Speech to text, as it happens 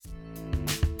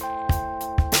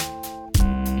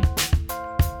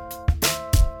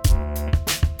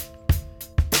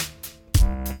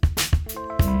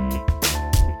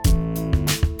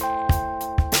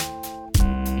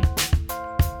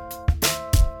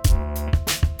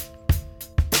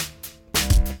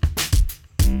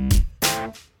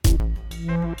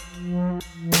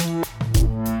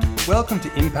Welcome to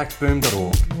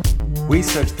impactboom.org. We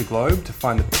search the globe to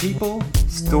find the people,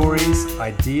 stories,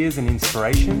 ideas and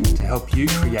inspiration to help you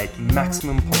create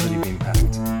maximum positive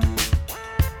impact.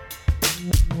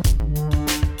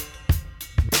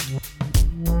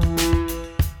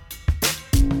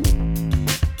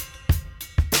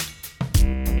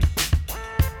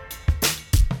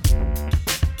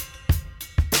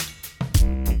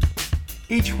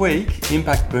 Each week,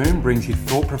 Impact Boom brings you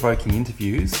thought-provoking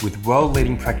interviews with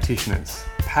world-leading practitioners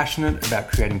passionate about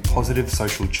creating positive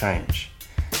social change.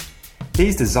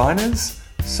 These designers,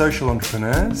 social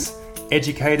entrepreneurs,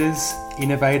 educators,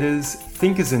 innovators,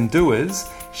 thinkers and doers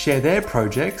share their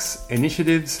projects,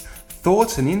 initiatives,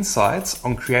 thoughts and insights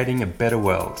on creating a better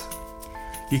world.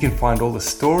 You can find all the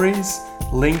stories,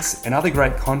 links and other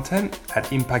great content at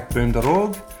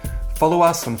impactboom.org. Follow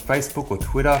us on Facebook or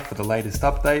Twitter for the latest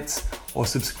updates, or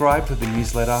subscribe to the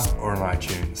newsletter or on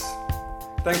iTunes.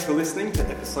 Thanks for listening to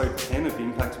episode 10 of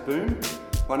Impact Boom.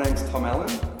 My name's Tom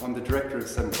Allen, I'm the director of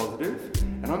 7 Positive,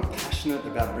 and I'm passionate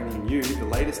about bringing you the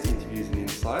latest interviews and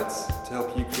insights to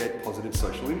help you create positive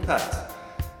social impact.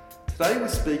 Today we're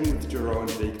speaking with Jeroen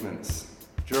Beekmans.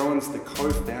 Jeroen's the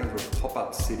co-founder of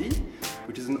Pop-Up City,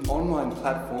 which is an online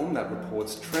platform that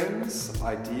reports trends,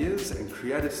 ideas and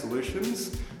creative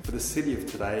solutions for the city of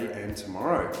today and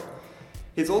tomorrow.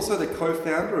 He's also the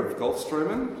co-founder of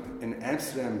Golfstromen, an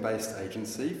Amsterdam-based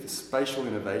agency for spatial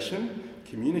innovation,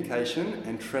 communication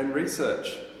and trend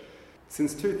research.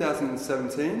 Since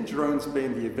 2017, Jeroen's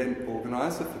been the event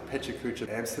organiser for Petjekoetje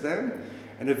Amsterdam,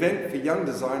 an event for young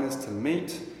designers to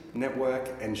meet, network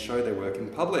and show their work in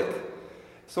public.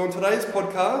 So on today's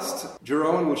podcast,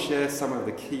 Jeroen will share some of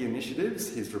the key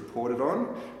initiatives he's reported on,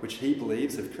 which he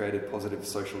believes have created positive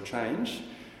social change.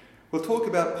 We'll talk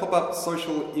about pop-up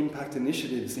social impact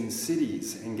initiatives in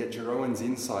cities and get Jeroen's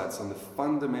insights on the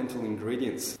fundamental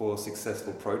ingredients for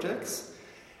successful projects.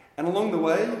 And along the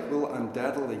way, we'll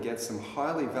undoubtedly get some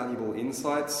highly valuable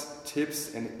insights,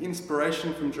 tips and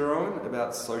inspiration from Jeroen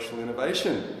about social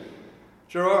innovation.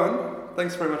 Jeroen,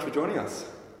 thanks very much for joining us.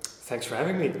 Thanks for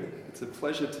having me. It's a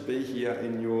pleasure to be here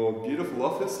in your beautiful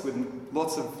office with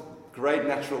lots of great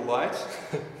natural light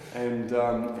and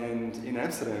in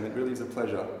Amsterdam. It really is a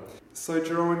pleasure. So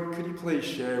Jeroen, could you please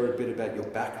share a bit about your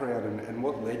background and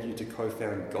what led you to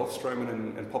co-found Golfstromen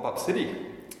and Pop-Up City?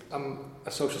 I'm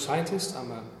a social scientist,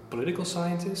 I'm a political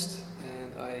scientist,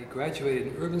 and I graduated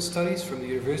in urban studies from the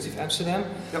University of Amsterdam.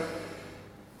 Yep.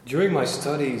 During my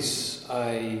studies,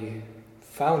 I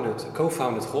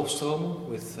co-founded Golfstromen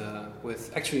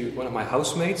with actually one of my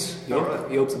housemates,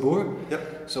 Joop de Boer.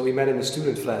 Yep. So we met in a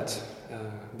student flat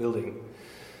building.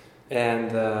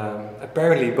 And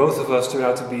apparently both of us turned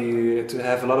out to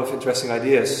have a lot of interesting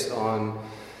ideas on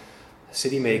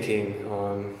city making,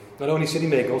 on not only city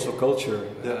making, also culture,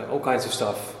 all kinds of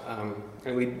stuff.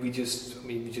 And we just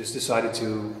decided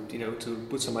to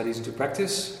put some ideas into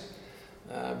practice,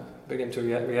 bring them to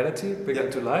reality, bring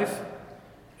them to life.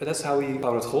 And that's how we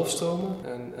founded Golfstromen.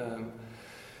 And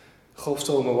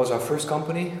Golfstromen was our first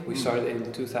company. We started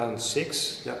in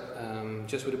 2006,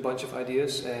 just with a bunch of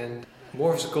ideas and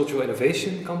more as a cultural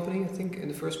innovation company, I think, in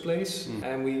the first place.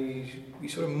 And we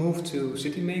sort of moved to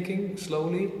city making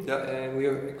slowly. And we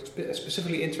are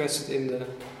specifically interested in the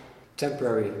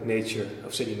temporary nature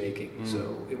of city making.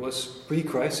 So it was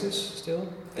pre-crisis still.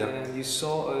 And you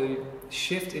saw a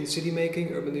shift in city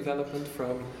making, urban development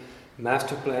from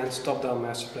master plans, top-down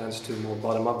master plans to more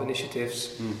bottom-up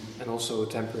initiatives. And also a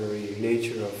temporary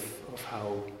nature of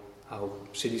how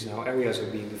cities and how areas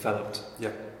are being developed.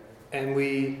 And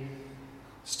we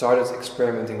started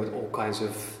experimenting with all kinds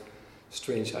of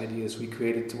strange ideas. We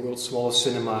created the world's smallest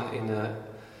cinema in an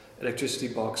electricity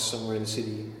box somewhere in the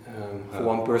city for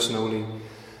one person only.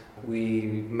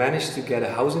 We managed to get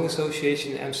a housing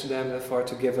association in Amsterdam that far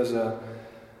to give us a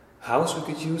house we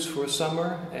could use for a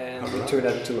summer, and we turned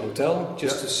that into a hotel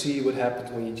just to see what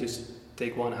happened when you just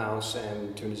take one house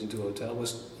and turn it into a hotel.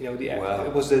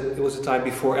 It was the time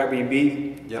before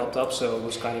Airbnb popped up, so it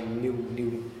was kind of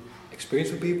new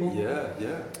experience for people.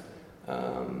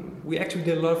 We actually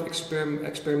did a lot of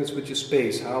experiments with your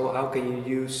space. How can you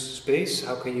use space?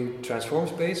 How can you transform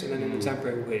space, and then in a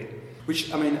temporary way?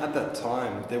 Which, I mean, at that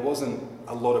time, there wasn't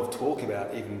a lot of talk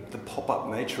about even the pop-up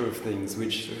nature of things,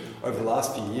 which over the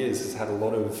last few years has had a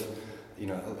lot of,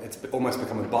 it's almost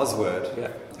become a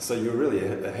buzzword. So you're really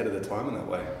ahead of the time in that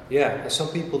way. And some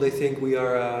people, they think we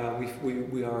are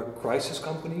a crisis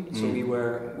company. So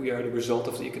we are the result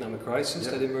of the economic crisis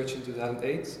that emerged in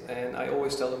 2008. And I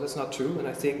always tell them that's not true. And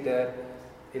I think that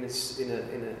in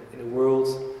a world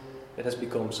that has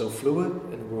become so fluid,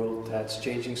 in a world that's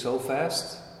changing so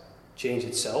fast, change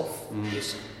itself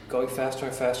is going faster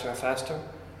and faster and faster.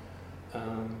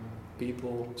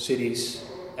 People, cities,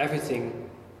 everything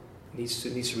needs to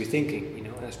rethinking, you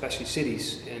know, and especially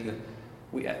cities. And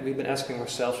we've been asking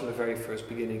ourselves from the very first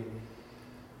beginning,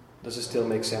 does it still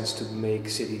make sense to make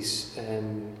cities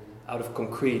and out of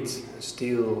concrete,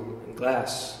 steel and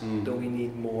glass? Do we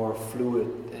need more fluid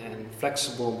and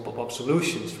flexible pop-up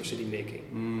solutions for city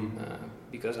making?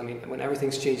 Because I mean, when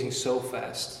everything's changing so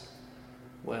fast,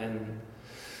 when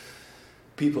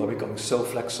people are becoming so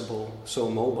flexible, so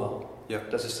mobile,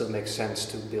 does it still make sense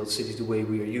to build cities the way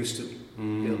we are used to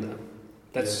build them?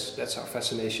 That's our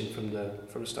fascination from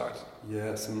the start.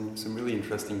 Yeah, some really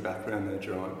interesting background there,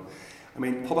 Jerome. I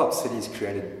mean, Pop-Up Cities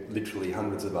created literally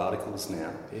hundreds of articles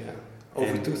now. Yeah,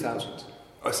 over 2,000.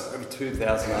 Oh, so over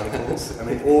 2,000 articles. I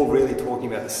mean, all really talking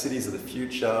about the cities of the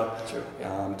future. Sure.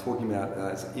 Talking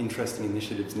about some interesting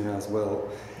initiatives now as well.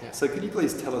 Yeah. So could you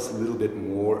please tell us a little bit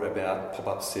more about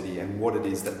Pop-Up City and what it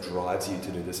is that drives you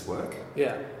to do this work?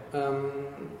 Yeah.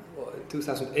 Well,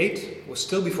 2008 was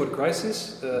still before the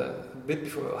crisis, a bit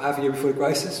before, half a year before the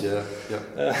crisis.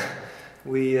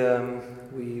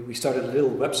 We started a little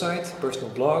website, personal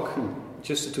blog,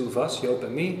 just the two of us, Joop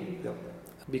and me,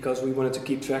 because we wanted to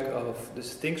keep track of the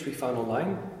things we found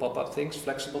online, pop-up things,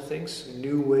 flexible things,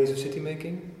 new ways of city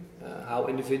making, how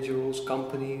individuals,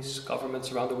 companies,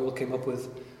 governments around the world came up with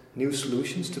new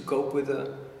solutions to cope with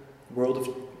a world of,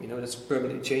 you know, that's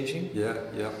permanently changing.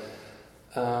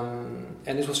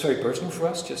 And this was very personal for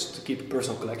us, just to keep a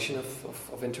personal collection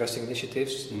of interesting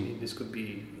initiatives. This could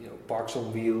be, you know, parks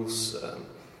on wheels,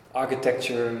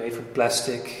 architecture made from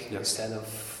plastic instead of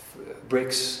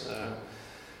bricks,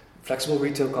 flexible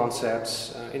retail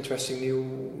concepts, interesting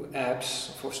new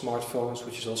apps for smartphones,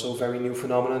 which is also a very new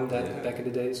phenomenon back in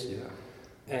the days.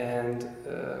 And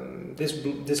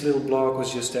this little blog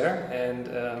was just there, and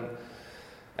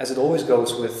as it always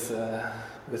goes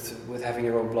with having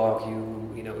your own blog,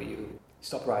 you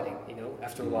stop writing, you know,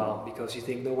 after a while, because you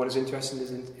think no one is interested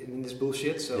in this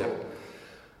bullshit. So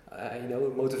you know,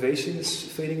 motivation is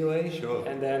fading away. Sure.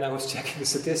 And then I was checking the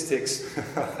statistics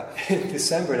in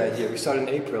December that year. We started in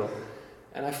April,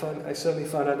 and I suddenly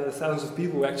found out that thousands of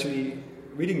people were actually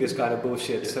reading this kind of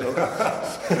bullshit. So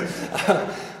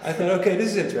I thought, okay,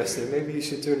 this is interesting. Maybe you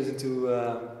should turn this into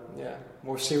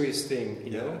more serious thing,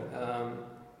 you know.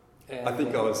 And I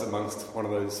think I was amongst one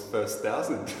of those first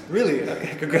 1,000. Really?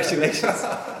 Okay, congratulations.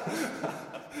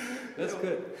 That's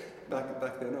good.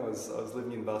 Back then, I was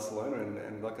living in Barcelona,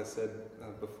 and like I said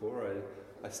before,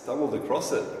 I stumbled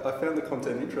across it. I found the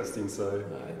content interesting, so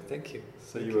thank you.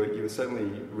 So you were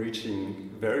certainly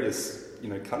reaching various, you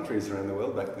know, countries around the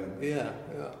world back then. Yeah.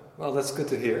 Well, that's good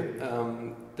to hear.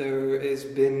 There has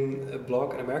been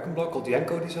an American blog called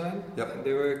Yanko Design. And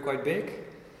they were quite big.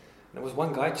 There was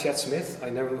one guy, Chad Smith.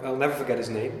 I'll never forget his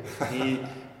name. He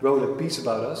wrote a piece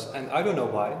about us, and I don't know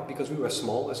why, because we were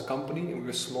small as a company and we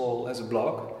were small as a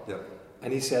blog.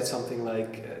 And he said something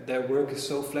like, their work is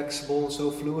so flexible and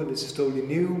so fluid, this is totally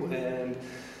new, and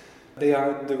they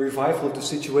are the revival of the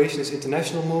Situationist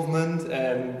international movement.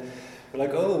 And we're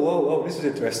like, oh, whoa, this is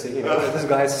interesting. You know, this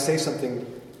guy has to say something,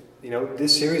 you know,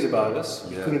 this serious about us.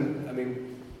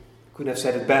 Couldn't have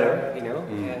said it better, you know.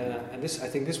 And I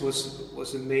think this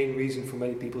was the main reason for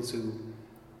many people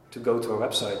to go to our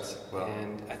website. Wow.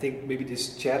 And I think maybe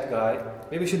this Chad guy,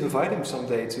 maybe we should invite him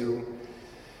someday to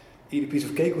eat a piece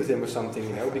of cake with him or something,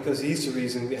 you know, because he's the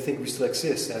reason I think we still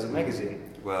exist as a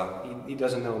magazine. Wow. He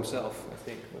doesn't know himself, I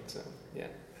think, but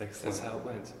excellent. That's how it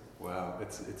went. Wow,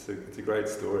 it's a great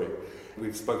story.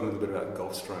 We've spoken a little bit about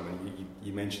Golfstrom, and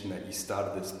you mentioned that you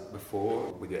started this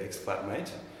before with your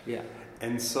ex-flatmate. Yeah.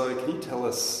 And so can you tell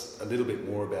us a little bit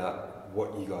more about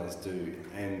what you guys do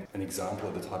and an example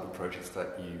of the type of projects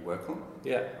that you work on?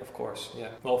 Yeah, of course. Yeah.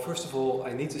 Well, first of all,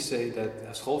 I need to say that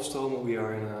as Golfstroom, we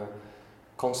are in a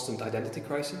constant identity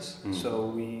crisis. So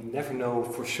we never know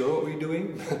for sure what we're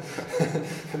doing.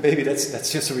 Maybe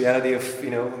that's just a reality of,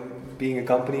 you know, being a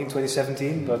company in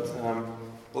 2017. But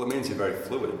well, it means you're very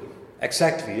fluid.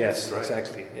 Exactly. Yes. Right.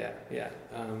 Exactly. Yeah.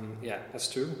 That's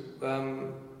true.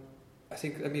 I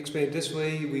think, let me explain it this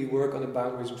way, we work on the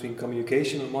boundaries between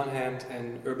communication on one hand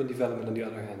and urban development on the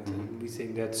other hand. And we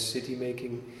think that city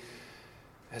making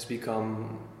has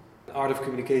become an art of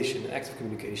communication, an act of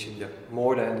communication,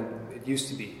 more than it used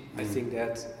to be. I think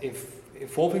that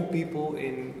involving people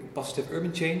in positive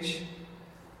urban change,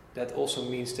 that also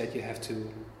means that you have to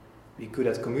be good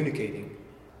at communicating,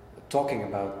 talking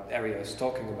about areas,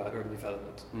 talking about urban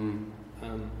development.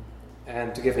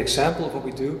 And to give an example of what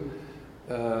we do,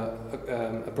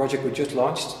 a project we just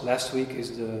launched last week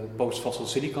is the Post-Fossil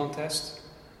City Contest.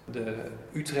 The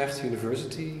Utrecht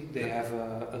University, they have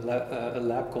a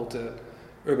lab called the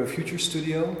Urban Future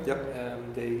Studio.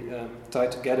 Yep. They tie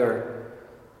together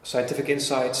scientific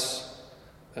insights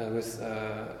with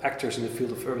actors in the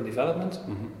field of urban development.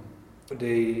 Mm-hmm.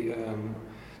 They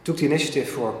took the initiative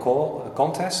for a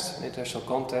contest, an international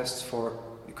contest for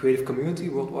the creative community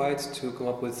worldwide to come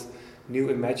up with new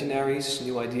imaginaries,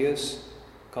 new ideas,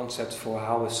 concepts for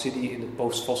how a city in the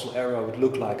post-fossil era would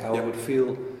look like, how it would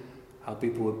feel, how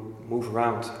people would move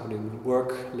around, how they would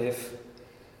work, live.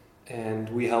 And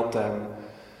we helped them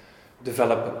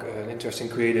develop an interesting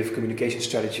creative communication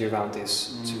strategy around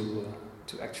this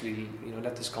to actually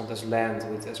let this contest land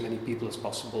with as many people as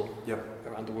possible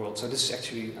around the world. So this is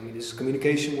actually, this is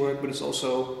communication work, but it's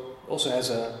also has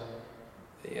a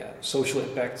social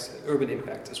impact, urban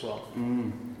impact as well.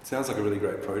 Sounds like a really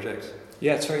great project.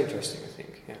 Yeah, it's very interesting, I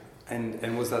think. Yeah.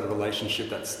 And was that a relationship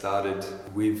that started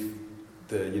with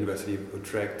the University of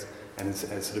Utrecht and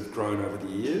has sort of grown over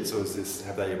the years, or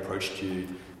have they approached you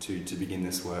to begin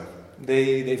this work?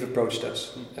 They've approached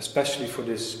us, especially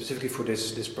specifically for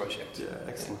this project. Yeah,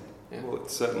 excellent. Yeah. Well,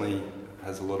 it certainly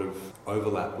has a lot of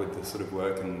overlap with the sort of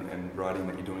work and writing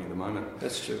that you're doing at the moment.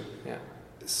 That's true, yeah.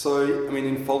 So,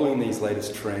 in following these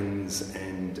latest trends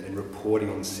and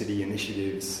reporting on city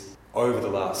initiatives over the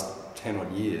last 10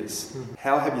 odd years,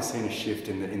 how have you seen a shift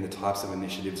in the types of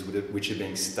initiatives which are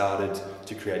being started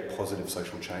to create positive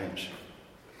social change?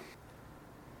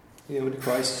 With the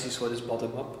crisis, you saw this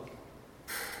bottom-up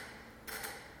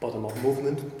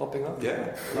movement popping up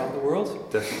around the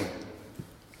world. Definitely.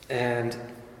 And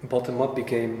bottom-up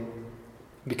became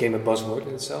a buzzword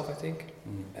in itself, I think.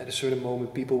 At a certain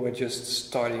moment, people were just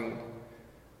starting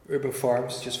urban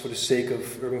farms just for the sake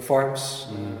of urban farms,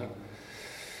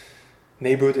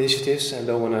 neighborhood initiatives. And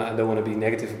I don't want to be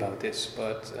negative about this,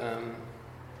 but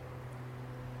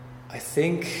I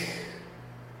think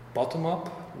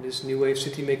bottom-up, this new way of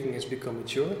city making has become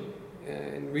mature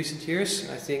in recent years.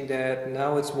 I think that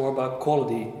now it's more about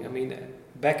quality.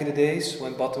 Back in the days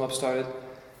when bottom-up started,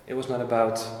 it was not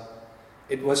about.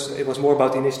 It was more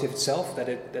about the initiative itself,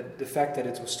 that the fact that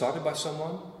it was started by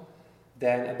someone,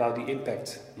 than about the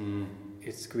impact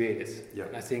it's created. Yeah.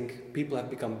 And I think people have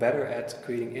become better at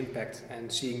creating impact and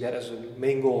seeing that as a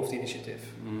main goal of the initiative.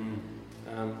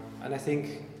 And I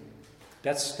think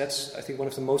that's I think one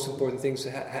of the most important things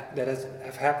that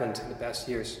have happened in the past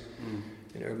years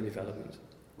in urban development.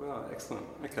 Wow, excellent.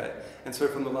 Okay, and so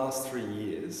from the last 3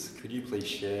 years, could you please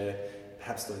share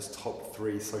perhaps those top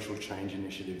 3 social change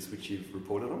initiatives which you've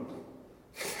reported on?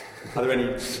 Are there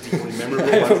any particularly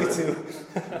memorable ones?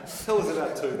 Tell us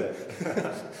about 2 then.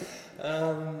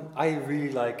 I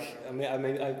really like. I'm.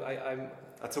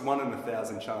 That's a 1 in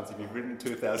 1,000 chance if you've written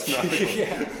 2,000 articles.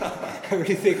 Yeah, I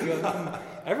really think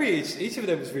each of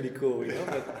them is really cool,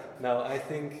 But now I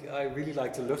think I really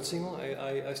like the Luchtsingel.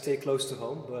 I stay close to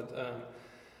home, but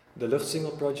the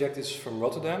Luchtsingel project is from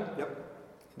Rotterdam. Yep.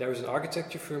 There is an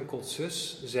architecture firm called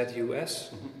ZUS,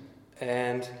 Z-U-S,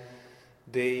 and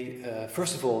they,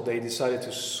 first of all, they decided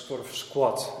to sort of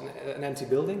squat an empty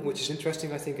building, which is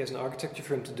interesting, I think, as an architecture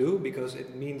firm to do, because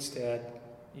it means that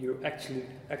you're actually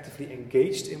actively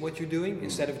engaged in what you're doing,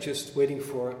 instead of just waiting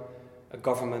for a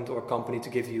government or a company to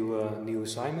give you a new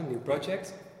assignment, new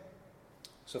project.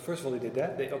 So first of all, they did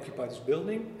that. They occupied this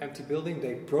building, empty building.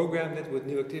 They programmed it with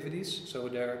new activities. So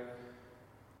there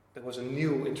was a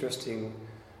new, interesting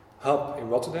hub in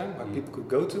Rotterdam where people could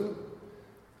go to.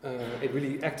 It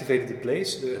really activated the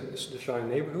place, the Shine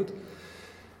neighborhood.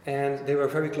 And they were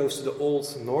very close to the old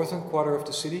northern quarter of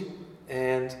the city.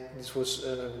 And this was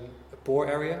a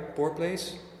poor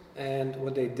place. And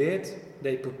what they did,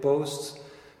 they proposed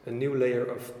a new layer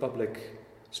of public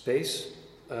space,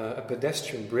 a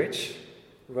pedestrian bridge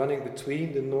running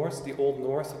between the old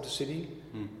north of the city,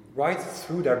 right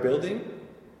through their building.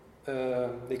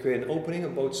 They created an opening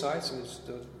on both sides, and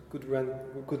could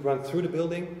run through the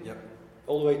building,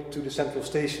 all the way to the central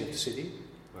station of the city.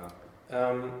 Wow.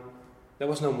 There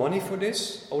was no money for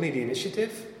this, only the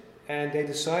initiative, and they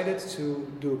decided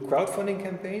to do a crowdfunding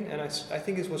campaign. And I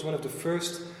think it was one of the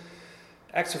first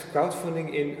acts of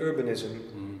crowdfunding in urbanism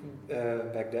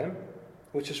back then,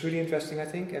 which is really interesting, I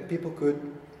think. And people could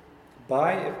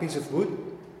buy a piece of wood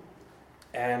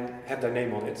and have their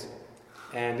name on it.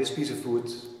 And this piece of wood,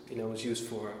 was used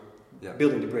for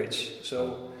building the bridge.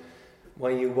 So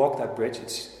when you walk that bridge,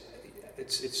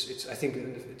 I think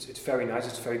it's very nice.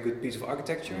 It's a very good piece of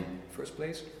architecture, first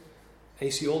place. And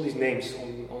you see all these names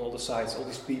on all the sides, all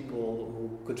these people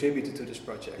who contributed to this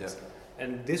project. Yeah.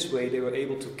 And this way they were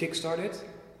able to kickstart it,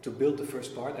 to build the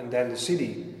first part, and then the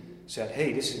city said,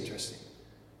 hey, this is interesting.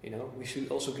 We should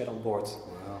also get on board.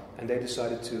 Wow. And they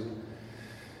decided to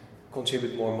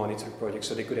contribute more money to the project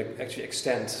so they could actually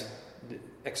extend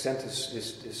extend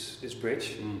this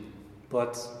bridge.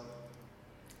 But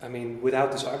I mean,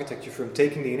 without this architecture firm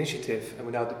taking the initiative and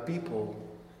without the people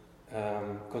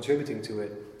contributing to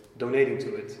it, donating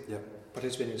to it,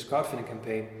 participating in this crowdfunding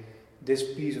campaign, this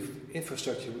piece of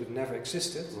infrastructure would have never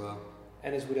existed. Wow.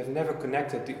 And it would have never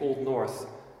connected the Old North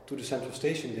to the Central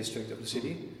Station district of the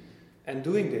city. And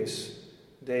doing this,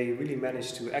 they really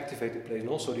managed to activate the place and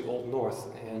also the Old North.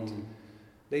 And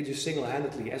they just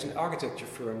single-handedly, as an architecture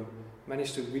firm,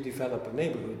 managed to redevelop a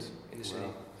neighborhood in the city.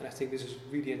 And I think this is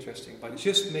really interesting, by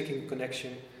just making a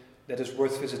connection that is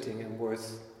worth visiting and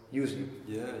worth using.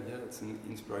 Yeah, it's an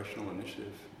inspirational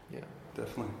initiative. Yeah,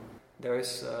 definitely. There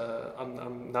is,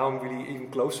 I'm really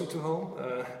even closer to home.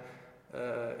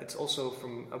 It's also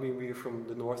we're from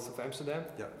the north of Amsterdam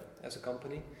as a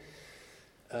company.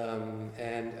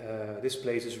 And this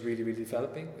place is really, really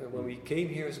developing. When we came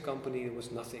here as a company, there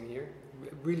was nothing here.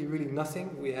 Really, really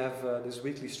nothing. We have this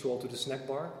weekly stroll to the snack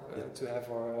bar to have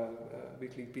our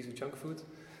weekly piece of junk food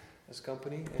as a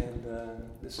company. And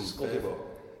this is called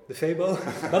the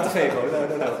Febo. Not the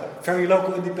Febo, no. Very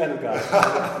local independent guy.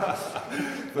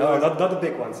 No, not the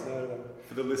big ones. No.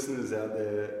 For the listeners out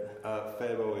there,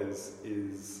 Febo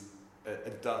is a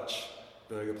Dutch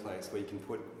burger place where you can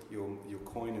put your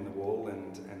coin in the wall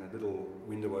and a little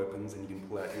window opens and you can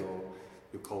pull out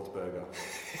your cold burger.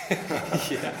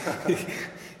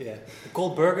 Yeah. A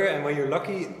cold burger, and when you're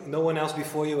lucky, no one else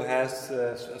before you has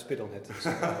a spit on it.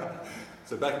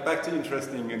 So back to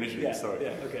interesting initiatives. Sorry.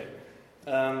 Yeah. Okay.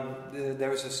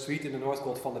 There is a street in the north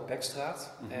called Van der Pekstraat,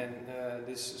 and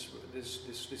this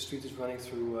street is running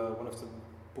through one of the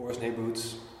poorest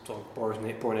neighborhoods, poor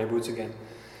neighborhoods again,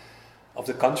 of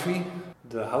the country.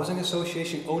 The housing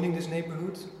association owning this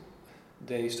neighborhood,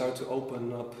 they started to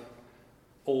open up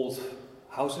old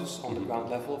houses on the ground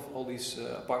level of all these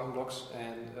apartment blocks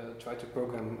and try to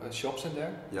program shops in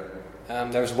there.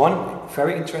 There's one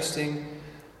very interesting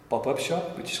pop-up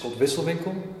shop which is called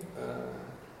Wisselwinkel.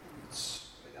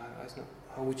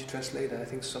 How would you translate that? I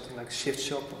think something like shift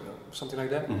shop or something like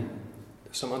that.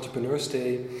 Some entrepreneurs,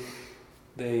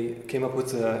 they came up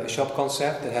with a shop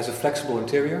concept that has a flexible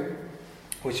interior,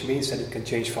 which means that it can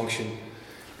change function.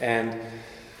 And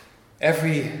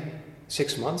every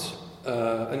 6 months,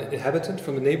 an inhabitant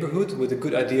from the neighborhood with a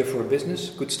good idea for a business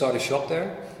could start a shop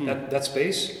there. That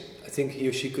space, I think he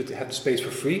or she could have the space for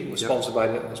free. It was sponsored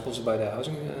by the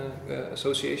housing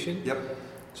association.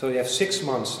 So you have 6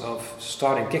 months of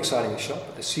kickstarting a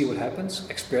shop, see what happens,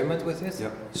 experiment with it,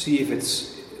 see if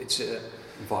it's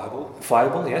viable.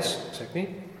 Yes,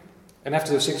 exactly. And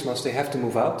after those 6 months, they have to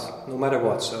move out, no matter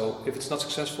what. So if it's not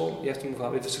successful, you have to move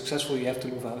out. If it's successful, you have to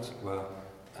move out. Wow.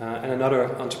 And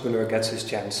another entrepreneur gets his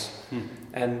chance.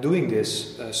 And doing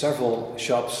this, several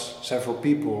shops, several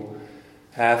people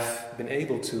have been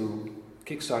able to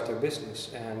kickstart their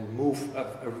business and move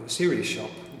a serious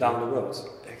shop down the road.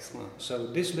 Excellent. So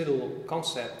this little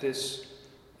concept, this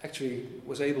actually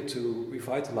was able to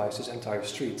revitalize this entire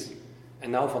street.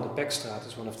 And now Van der Pekstraat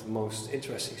is one of the most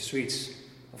interesting streets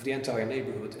of the entire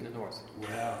neighborhood in the north.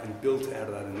 Wow, and built out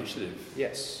of that initiative.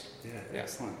 Yes. Yeah,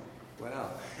 excellent.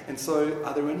 Wow. And so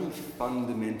are there any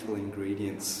fundamental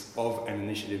ingredients of an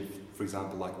initiative, for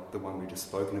example, like the one we've just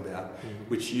spoken about,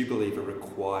 which you believe are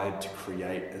required to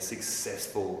create a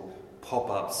successful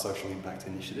pop-up social impact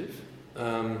initiative?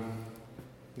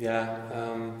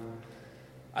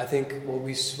 I think what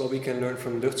we can learn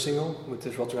from Luchtsingel with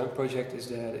this Rotterdam project is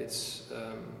that it's.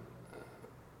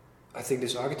 I think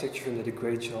this architecture firm did a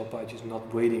great job by just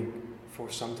not waiting for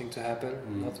something to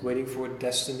happen, not waiting for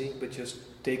destiny, but just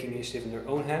taking initiative in their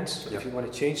own hands. So if you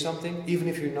want to change something, even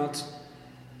if you're not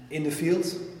in the field,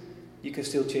 you can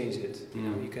still change it. You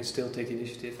know, you can still take the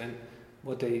initiative. And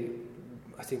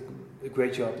I think a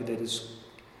great job they did is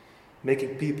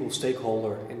making people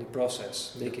stakeholder in the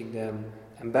process, making them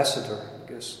ambassador.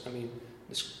 Because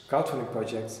this crowdfunding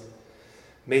project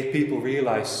made people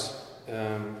realize.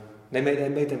 They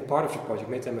made them part of the project,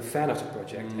 made them a fan of the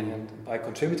project, and by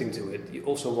contributing to it, you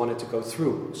also want it to go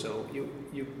through. So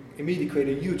you immediately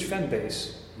create a huge fan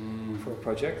base for a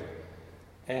project.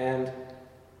 And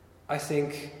I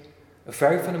think a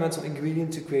very fundamental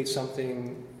ingredient to create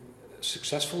something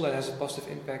successful that has a positive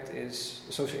impact a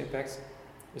social impact,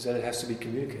 is that it has to be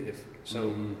communicative.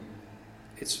 So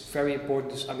it's very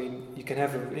important. You can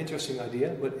have an interesting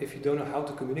idea, but if you don't know how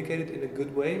to communicate it in a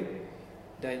good way,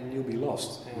 then you'll be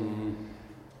lost. And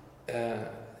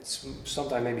it's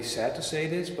sometimes maybe sad to say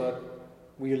this, but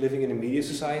we are living in a media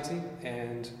society,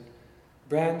 and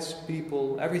brands,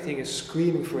 people, everything is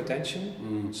screaming for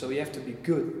attention. So you have to be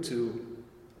good to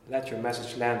let your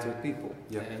message land with people.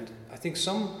 And I think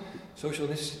some social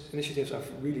initiatives are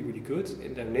really, really good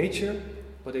in their nature,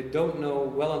 but they don't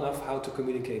know well enough how to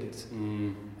communicate it.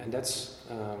 And that's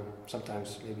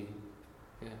sometimes maybe,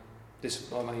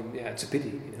 it's a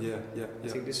pity. I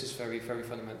think this is very, very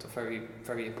fundamental, very,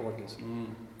 very important.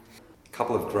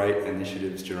 Couple of great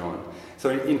initiatives, Jeroen.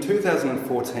 So in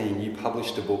 2014, you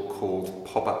published a book called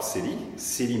Pop-Up City,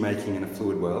 City Making in a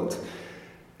Fluid World.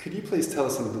 Could you please tell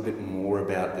us a little bit more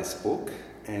about this book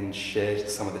and share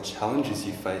some of the challenges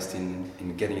you faced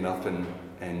in getting it up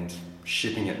and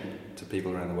shipping it to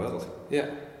people around the world?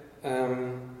 Yeah.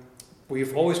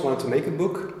 We've always wanted to make a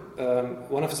book.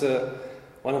 One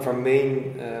of our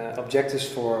main objectives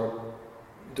for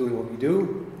doing what we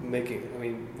do,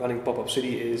 running Pop-Up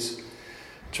City, is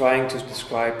trying to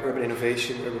describe urban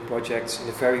innovation, urban projects in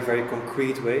a very, very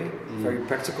concrete way, very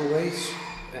practical ways.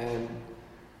 And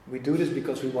we do this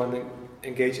because we want to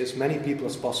engage as many people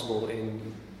as possible in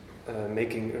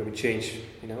making urban change,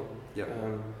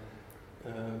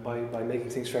 by making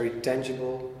things very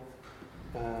tangible.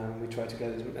 We try to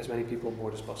get as many people on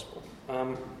board as possible.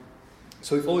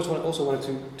 So we've always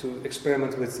wanted to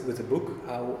experiment with the book.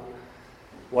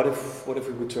 What if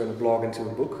we would turn a blog into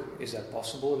a book? Is that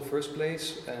possible in the first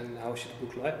place? And how should the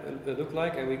book look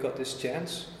like? And we got this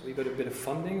chance. We got a bit of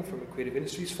funding from a Creative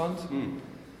Industries Fund. In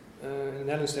the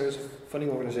Netherlands, there is a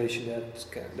funding organization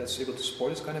that's able to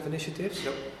support this kind of initiatives.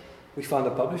 Yep. We found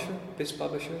a publisher, BIS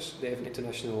Publishers. They have an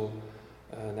international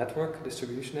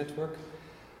distribution network.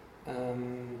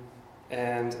 In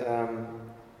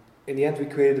the end, we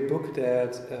created a book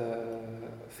that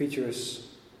features,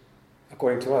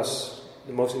 according to us,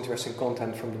 the most interesting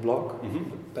content from the blog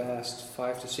the past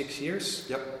 5 to 6 years.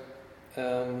 Yep.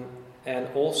 And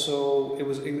also,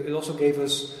 it also gave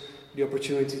us the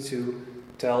opportunity to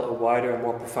tell a wider and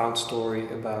more profound story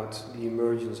about the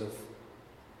emergence of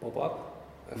pop-up,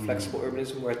 flexible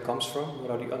urbanism, where it comes from,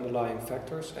 what are the underlying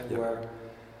factors, and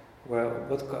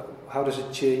how does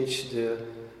it change the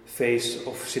face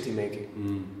of city making.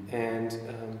 And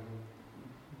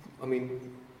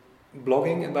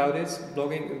blogging about it,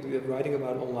 writing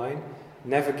about it online,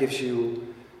 never gives you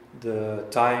the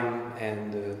time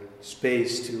and the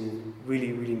space to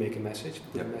really, really make a message,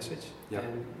 put a message. Yep.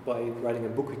 And by writing a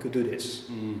book, we could do this.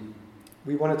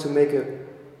 We wanted to make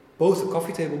both a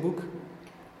coffee table book.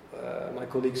 My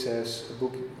colleague says a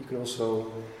book you can also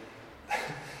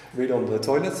read on the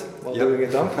toilet while doing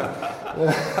a dump.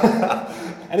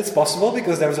 And it's possible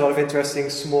because there's a lot of interesting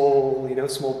small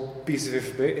pieces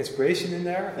of inspiration in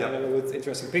there with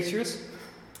interesting pictures.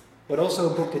 But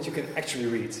also a book that you can actually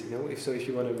read. If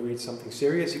you want to read something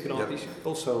serious, you should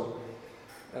also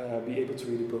be able to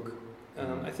read a book.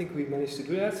 I think we managed to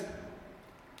do that.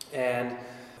 And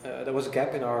there was a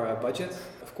gap in our budget.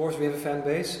 Of course, we have a fan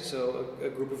base, so a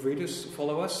group of readers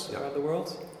follow us around the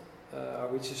world. Our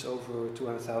reach is over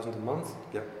 200,000 a month.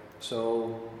 Yep.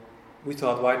 So we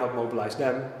thought, why not mobilize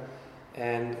them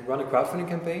and run a crowdfunding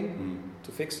campaign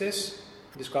to fix this.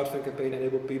 This crowdfunding campaign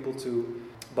enabled people to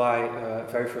buy a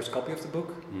very first copy of the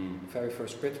book, very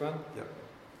first print run. Yep.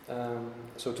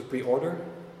 So to pre-order,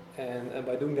 and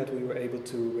by doing that we were able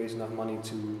to raise enough money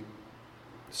to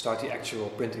start the actual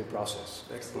printing process.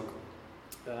 Excellent.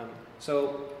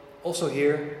 So also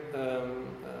here, I'm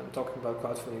talking about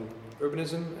crowdfunding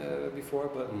urbanism before,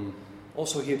 but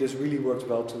also here this really worked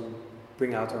well to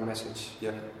bring out our message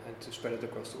and to spread it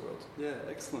across the world. Yeah,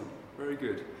 excellent. Very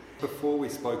good. Before we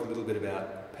spoke a little bit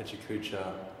about Pecha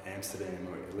Kucha Amsterdam,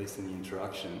 or at least in the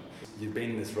introduction, you've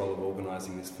been in this role of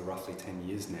organising this for roughly 10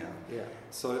 years now. Yeah.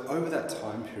 So over that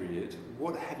time period,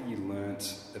 what have you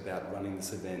learnt about running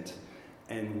this event,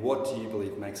 and what do you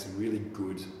believe makes a really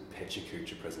good Pecha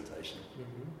Kucha presentation?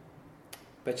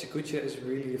 Pecha Kucha is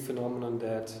really a phenomenon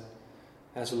that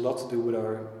has a lot to do with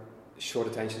our short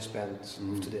attention spans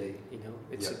of today.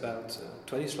 It's about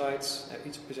 20 slides.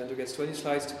 Each presenter gets 20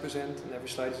 slides to present, and every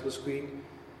slide is on the screen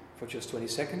for just 20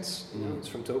 seconds. It's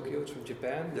from Tokyo, it's from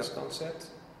Japan. This concept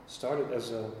started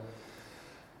as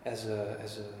a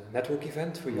network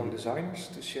event for young designers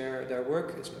to share their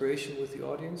work, inspiration with the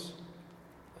audience.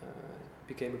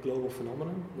 Became a global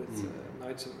phenomenon with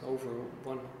nights in over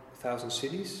 1,000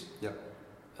 cities.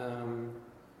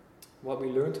 What we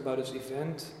learned about this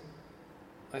event,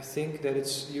 I think that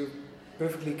you're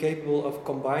perfectly capable of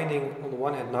combining, on the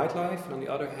one hand, nightlife, and on the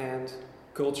other hand,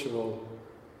 cultural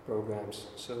programs.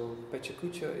 So Pecha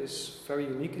Kucha is very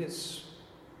unique.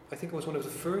 I think it was one of the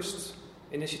first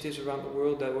initiatives around the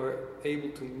world that were able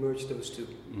to merge those two.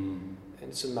 And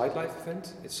it's a nightlife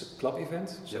event, it's a club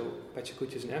event. So Pecha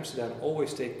Kuchas in Amsterdam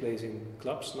always take place in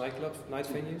clubs, night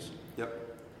venues.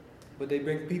 But they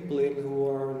bring people in who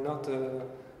are not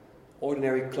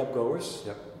ordinary club goers.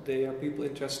 They are people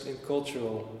interested in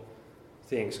cultural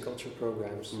things, cultural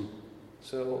programs.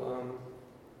 So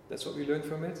that's what we learned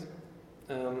from it.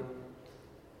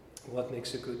 What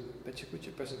makes a good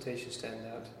presentation stand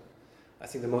out? I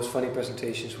think the most funny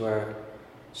presentations were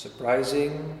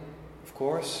surprising, of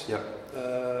course. Yep.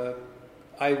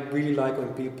 I really like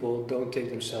when people don't take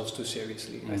themselves too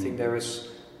seriously. I think there is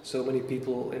so many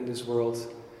people in this world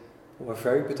who are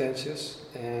very pretentious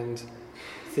and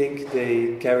think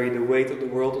they carry the weight of the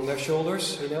world on their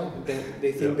shoulders, you know.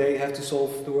 They think they have to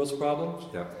solve the world's problems.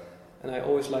 Yeah. And I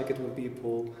always like it when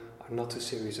people are not too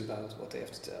serious about what they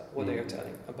have to tell, what they are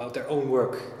telling, about their own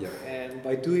work. Yeah. And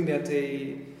by doing that,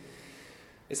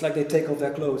 it's like they take off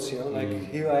their clothes, you know,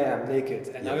 like here I am, naked.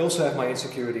 And I also have my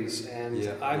insecurities, and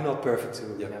I'm not perfect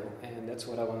too, you know. And that's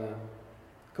what I want to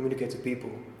communicate to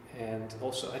people. And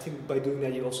also, I think by doing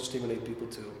that, you also stimulate people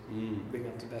to bring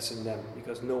out the best in them,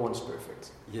 because no one's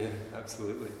perfect. Yeah,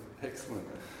 absolutely. Excellent.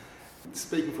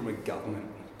 Speaking from a government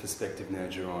perspective now,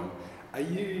 Jeroen, are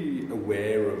you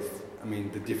aware of,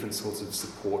 the different sorts of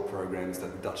support programs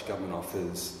that the Dutch government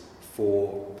offers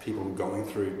for people going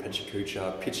through Pecha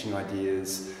Kucha, pitching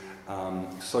ideas,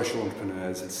 social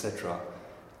entrepreneurs, etc.,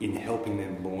 in helping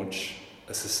them launch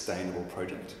a sustainable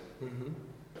project? Mm-hmm.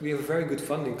 We have a very good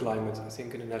funding climate, I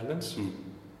think, in the Netherlands,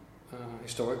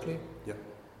 historically. Yeah.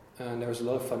 And there's a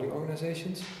lot of funding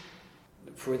organizations.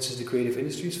 For instance, the Creative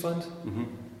Industries Fund.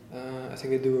 I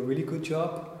think they do a really good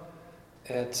job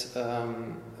at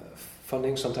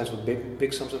funding, sometimes with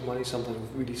big sums of money, sometimes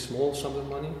with really small sums of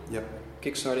money. Yep.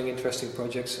 Kickstarting interesting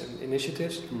projects and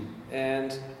initiatives.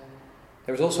 And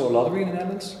there's also a lottery in the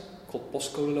Netherlands called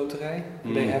Postcode Loterij.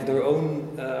 They have their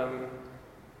own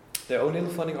little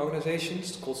funding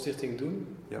organizations called Stichting Doen.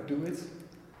 Yep. Do It.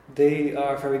 They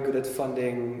are very good at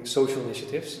funding social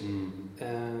initiatives.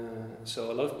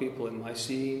 So a lot of people in my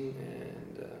scene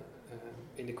and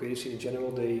in the creative scene in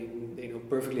general, they know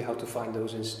perfectly how to find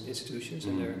those institutions,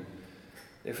 and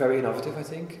they're very innovative, I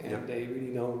think, and they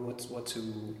really know what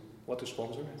to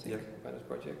sponsor, I think, by those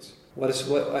projects.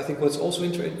 What's also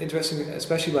interesting,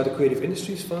 especially about the Creative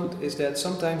Industries Fund, is that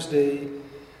sometimes they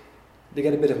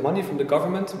get a bit of money from the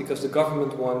government because the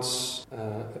government wants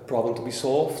a problem to be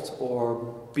solved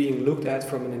or being looked at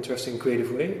from an interesting,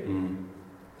 creative way.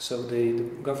 So the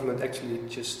government actually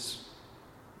just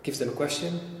gives them a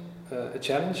question, a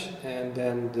challenge, and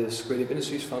then this Creative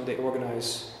Industries Fund, they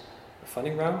organize a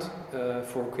funding round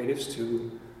for creatives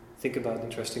to think about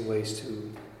interesting ways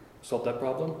to solve that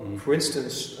problem. For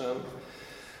instance,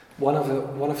 one of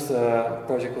the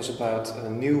project was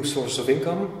about new sources of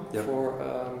income for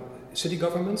city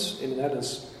governments in the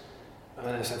Netherlands.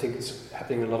 As I think it's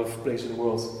happening in a lot of places in the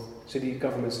world. City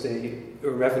governments, they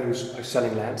earn revenues by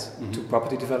selling land to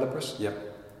property developers.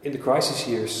 In the crisis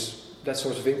years, that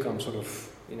source of income sort of,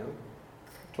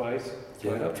 dried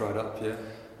up.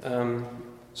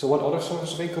 So what other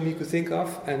sources of income you could think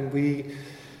of? And we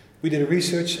did a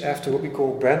research after what we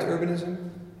call brand urbanism.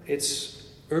 It's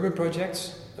urban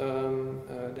projects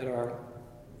that are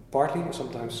partly,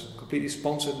 sometimes completely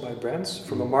sponsored by brands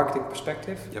from a marketing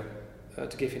perspective.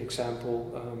 To give you an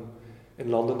example, in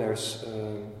London there's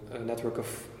a network of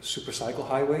cycle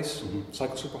superhighways,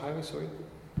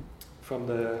 from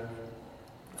the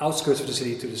outskirts of the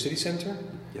city to the city centre.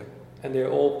 And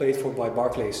they're all paid for by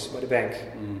Barclays, by the bank.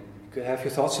 You can have your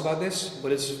thoughts about this,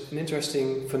 but it's an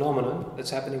interesting phenomenon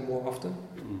that's happening more often.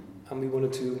 And we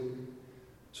wanted to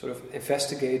sort of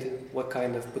investigate what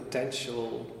kind of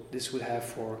potential this would have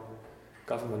for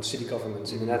city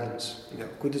governments in the Netherlands.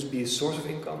 Could this be a source of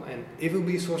income? And if it will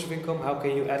be a source of income, how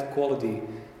can you add quality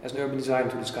as an urban designer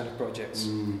to this kind of projects?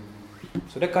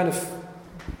 So that kind of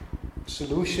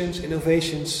solutions,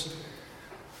 innovations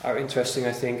are interesting,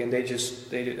 I think, and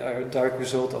they are a direct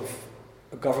result of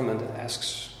a government that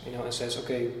asks, and says,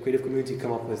 okay, creative community,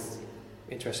 come up with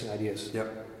interesting ideas.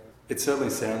 It certainly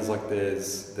sounds like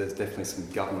there's definitely some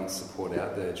government support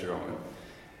out there, Jeroen.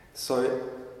 So,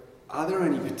 are there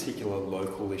any particular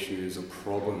local issues or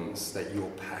problems that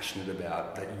you're passionate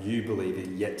about that you believe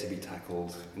are yet to be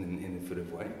tackled in an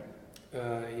innovative way?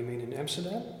 You mean in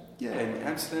Amsterdam? Yeah, in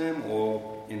Amsterdam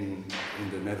or in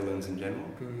the Netherlands in general?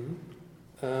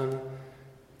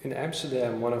 In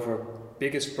Amsterdam, one of our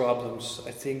biggest problems,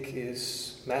 I think,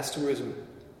 is mass tourism.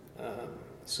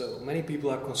 So many people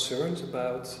are concerned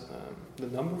about the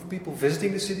number of people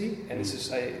visiting the city, and this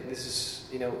is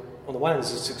on the one hand,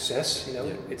 it's a success.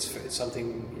 It's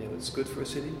something it's good for a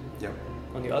city.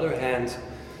 On the other hand,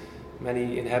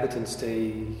 many inhabitants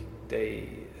they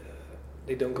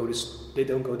don't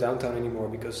go downtown anymore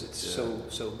because it's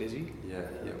so busy.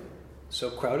 So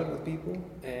crowded with people,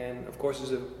 and of course,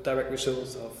 it's a direct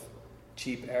result of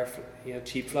cheap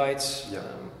flights,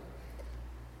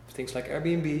 things like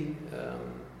Airbnb.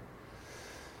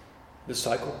 the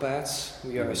cycle paths.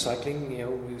 We are cycling.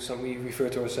 We refer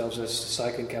to ourselves as the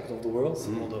cycling capital of the world.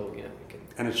 Although we can.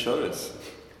 And it shows.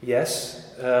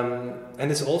 Yes,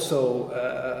 and it's also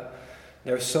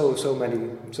there are so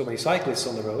many cyclists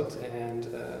on the road, and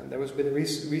there has been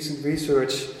recent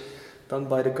research done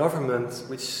by the government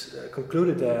which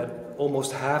concluded that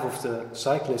almost half of the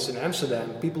cyclists in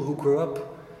Amsterdam, people who grew up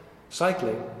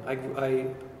cycling.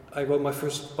 I rode my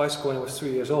first bicycle when I was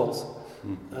 3 years old.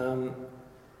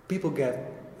 People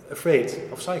get afraid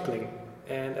of cycling,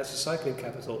 and as a cycling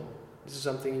capital, this is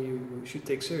something you should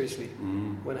take seriously.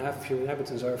 When half of your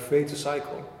inhabitants are afraid to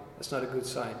cycle, that's not a good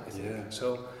sign, I think. Yeah.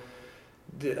 So,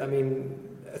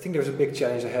 I think there's a big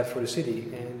challenge ahead for the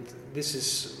city, and this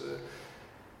is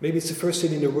maybe it's the first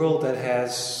city in the world that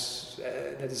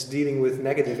is dealing with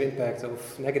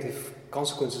negative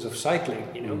consequences of cycling.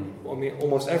 I mean,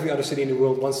 almost every other city in the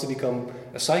world wants to become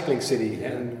a cycling city,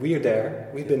 and we're there.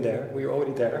 We've been there. We're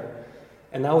already there,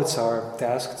 and now it's our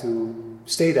task to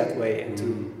stay that way and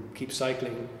to keep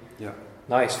cycling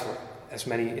nice for as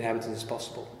many inhabitants as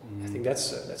possible. I think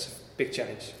that's a big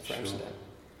challenge for Amsterdam.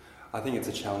 I think it's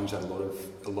a challenge that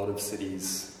a lot of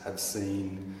cities have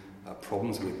seen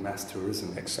problems with mass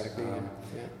tourism. Exactly.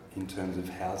 In terms of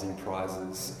housing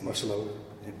prices. Barcelona.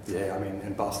 Yeah, I mean,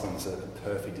 and Barcelona's a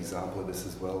perfect example of this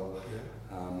as well.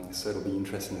 So it'll be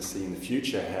interesting to see in the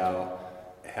future how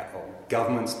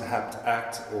governments perhaps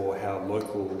act, or how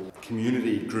local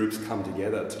community groups come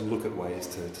together to look at ways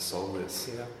to solve this.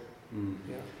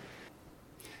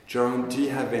 Jeroen, do you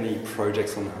have any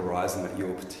projects on the horizon that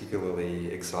you're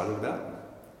particularly excited about?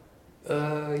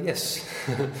 Yes.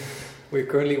 We're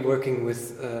currently working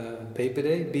with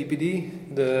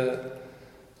BPD, the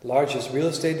largest real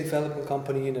estate development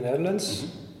company in the Netherlands,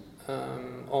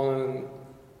 on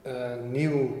a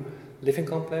new living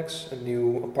complex, a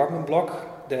new apartment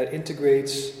block that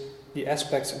integrates the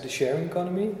aspects of the sharing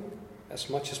economy as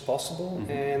much as possible.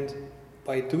 And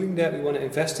by doing that, we want to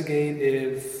investigate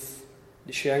if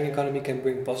the sharing economy can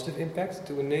bring positive impact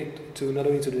to not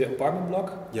only to the apartment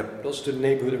block, but also to the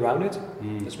neighborhood around it.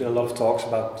 There's been a lot of talks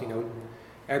about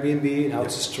Airbnb and how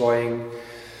it's destroying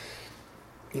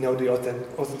the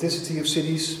authenticity of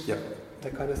cities,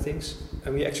 that kind of things.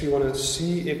 And we actually want to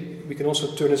see if we can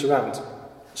also turn this around.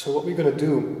 So what we're going to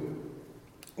do,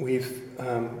 we've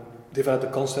developed a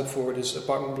concept for this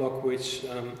apartment block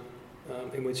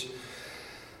in which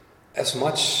as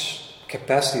much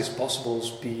capacity as possible is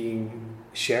being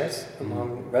shared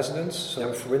among residents.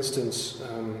 So for instance,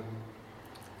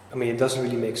 it doesn't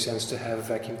really make sense to have a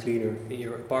vacuum cleaner in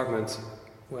your apartment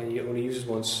when you only use it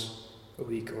once a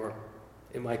week, or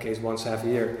in my case once half a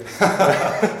year.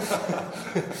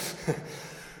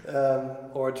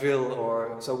 Or a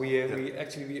drill, so we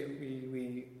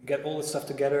get all this stuff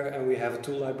together, and we have a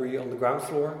tool library on the ground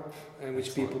floor in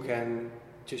which people can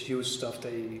just use stuff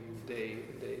they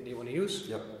want to use.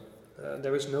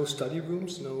 There is no study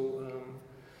rooms,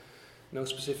 no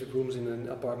specific rooms in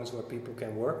the apartments where people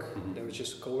can work. There is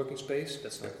just a co-working space.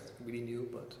 That's not really new,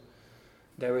 but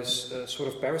there is sort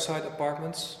of parasite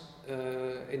apartments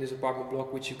in this apartment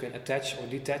block which you can attach or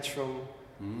detach from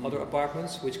other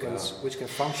apartments, which can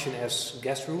function as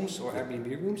guest rooms or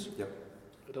Airbnb rooms.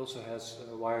 It also has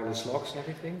wireless locks and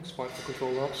everything, smart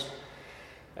control locks.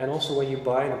 And also, when you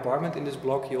buy an apartment in this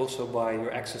block, you also buy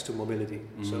your access to mobility.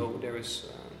 So there is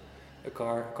a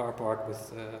car park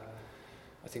with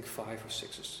I think 5 or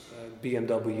 6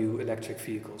 BMW electric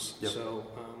vehicles. So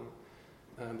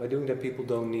by doing that, people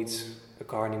don't need a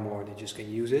car anymore; they just can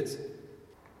use it.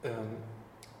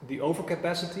 The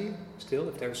overcapacity, still,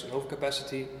 if there's an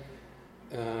overcapacity,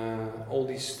 all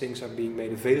these things are being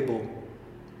made available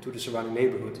to the surrounding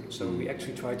neighborhood. So we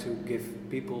actually try to give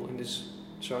people in this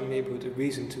surrounding neighborhood a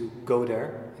reason to go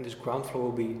there, and this ground floor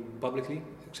will be publicly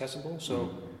accessible. So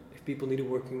if people need a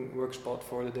work spot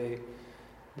for the day,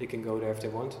 they can go there if they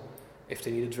want. If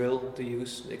they need a drill to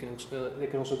use, they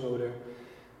can also go there.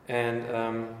 And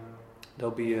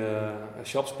there'll be a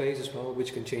shop space as well,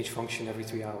 which can change function every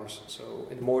 3 hours. So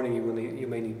in the morning you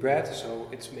may need bread, so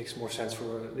it makes more sense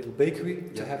for a little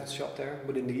bakery to have a shop there.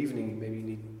 But in the evening, maybe you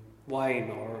need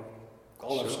wine or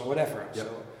olives or whatever. So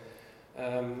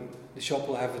the shop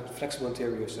will have a flexible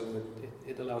interior, so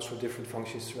it allows for different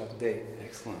functions throughout the day.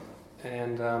 Excellent.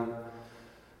 And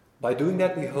by doing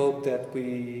that, we hope that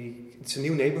it's a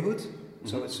new neighborhood,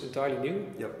 so it's entirely new.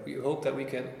 We hope that we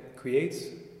can create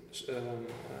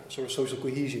sort of social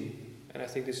cohesion, and I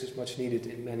think this is much needed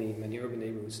in many urban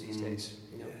neighborhoods these days.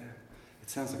 It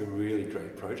sounds like a really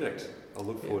great project. I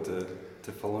look forward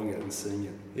to following it and seeing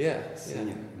it. Yeah.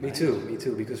 It. Me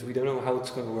too, because we don't know how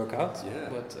it's going to work out. Yeah.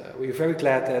 But we're very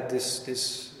glad that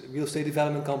this real estate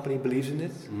development company believes in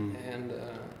it and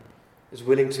is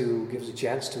willing to give us a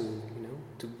chance to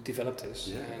develop this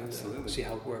and see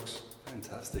how it works.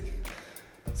 Fantastic.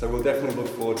 So we'll definitely look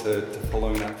forward to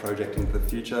following that project into the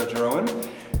future, Jeroen.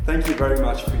 Thank you very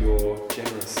much for your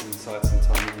generous insights and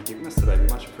time that you've given us today. We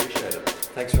much appreciate it.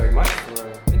 Thanks very much for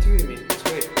interviewing me. It's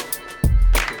great.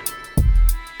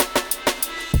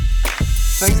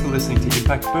 Thanks for listening to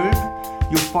Impact Boom.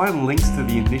 You'll find links to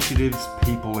the initiatives,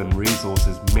 people and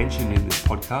resources mentioned in this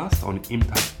podcast on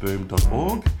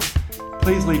impactboom.org.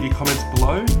 Please leave your comments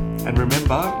below, and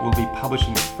remember, we'll be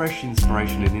publishing fresh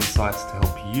inspiration and insights to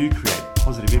help you create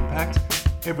positive impact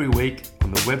every week on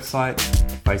the website,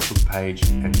 Facebook page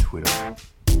and Twitter.